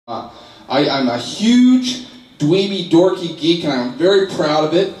I'm a huge dweeby dorky geek and I'm very proud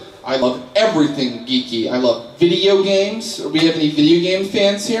of it. I love everything geeky. I love video games. Do we have any video game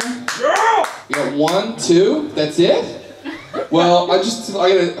fans here? Yeah! We got 1, 2, that's it? Well, I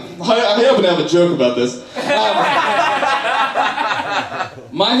happen to have a joke about this.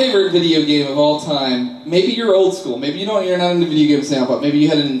 My favorite video game of all time, maybe you're old school, maybe you're not into video games now, but maybe you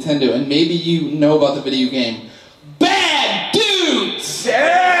had a Nintendo, and maybe you know about the video game Bad Dudes!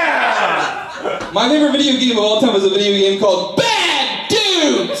 Yeah! My favorite video game of all time is a video game called Bad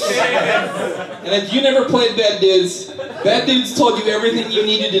Dudes! And if you never played Bad Dudes told you everything you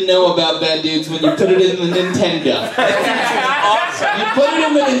needed to know about Bad Dudes when you put it in the Nintendo. Awesome. You put it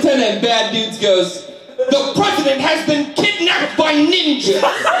in the Nintendo and Bad Dudes goes, "The president has been kidnapped by ninjas!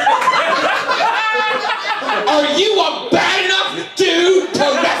 Are you a bad enough dude to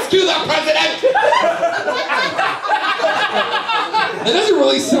rescue the president?" That doesn't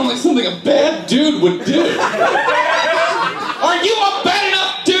really sound like something a bad dude would do. Are you a bad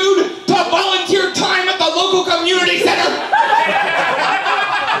enough dude to volunteer time at the local community center?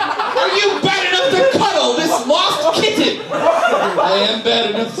 Are you bad enough to cuddle this lost kitten? I am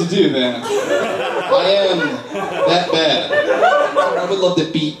bad enough to do that. I am that bad. I would love to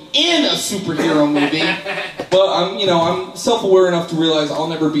be in a superhero movie, but I'm self-aware enough to realize I'll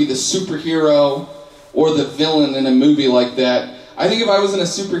never be the superhero or the villain in a movie like that. I think if I was in a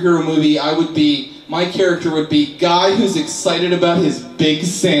superhero movie, my character would be guy who's excited about his big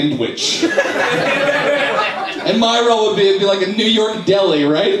sandwich. And my role would be like a New York deli,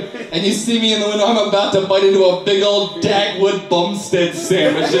 right? And you see me in the window, I'm about to bite into a big old Dagwood Bumstead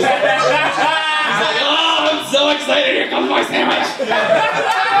sandwich. He's like, "Oh, I'm so excited, here comes my sandwich."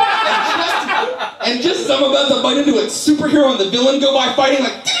 And just as I'm about to bite into it, superhero and the villain go by fighting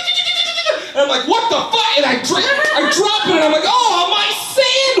like, and I'm like, "What the fuck?" And I drop it and I'm like, "Oh, my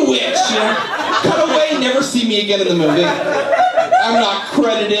sandwich!" Cut away, never see me again in the movie. I'm not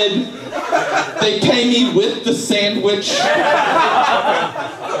credited. They pay me with the sandwich.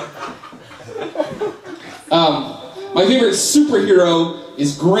 My favorite superhero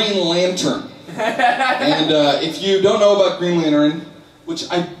is Green Lantern. And if you don't know about Green Lantern, which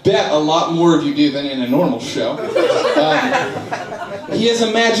I bet a lot more of you do than in a normal show, he has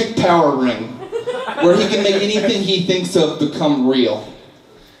a magic power ring where he can make anything he thinks of become real.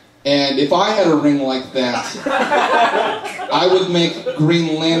 And if I had a ring like that, I would make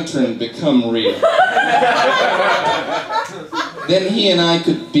Green Lantern become real. Then he and I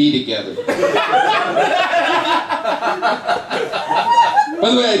could be together. By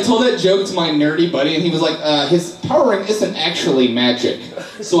the way, I told that joke to my nerdy buddy, and he was like, his power ring isn't actually magic.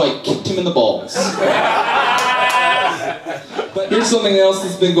 So I kicked him in the balls. But here's something else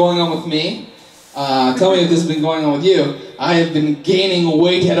that's been going on with me. Tell me if this has been going on with you. I have been gaining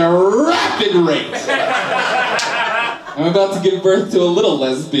weight at a rapid rate. I'm about to give birth to a little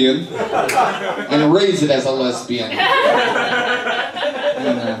lesbian and raise it as a lesbian. And,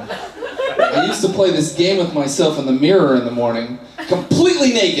 I used to play this game with myself in the mirror in the morning,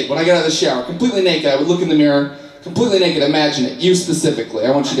 completely naked when I got out of the shower, completely naked. I would look in the mirror, completely naked, imagine it. You specifically,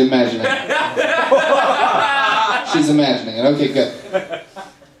 I want you to imagine it. She's imagining it, okay, good.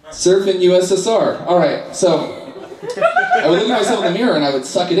 Surf in USSR. Alright, so I would look at myself in the mirror and I would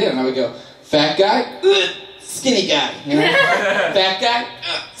suck it in and I would go, fat guy, skinny guy. You know? Fat guy,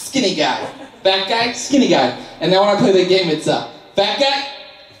 skinny guy. Fat guy, skinny guy. And now when I play the game, it's fat guy,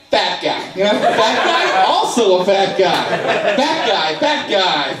 fat guy. You know? Fat guy, also a fat guy. Fat guy, fat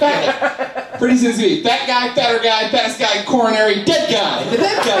guy, fat guy. Pretty soon it's going to be fat guy, fatter guy, fattest guy, coronary, dead guy. The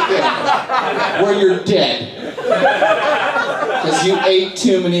dead guy thing. Where you're dead. Because you ate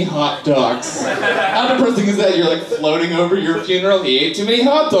too many hot dogs. How depressing is that? You're like floating over your funeral. He ate too many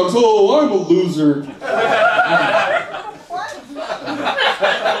hot dogs. Oh, I'm a loser.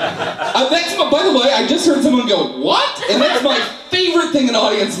 By the way, I just heard someone go, "What?" And that's my favorite thing an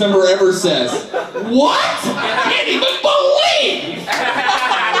audience member ever says. What? I can't even believe! A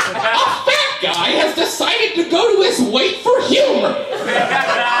fat guy has decided to go to his weight for humor.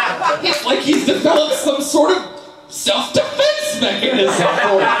 It's like he's developed some sort of self-defense mechanism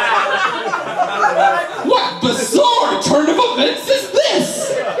for it. What bizarre turn of events is this?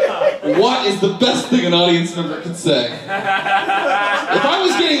 What is the best thing an audience member could say? If I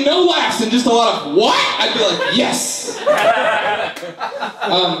was getting no laughs and just a lot of what, I'd be like, yes.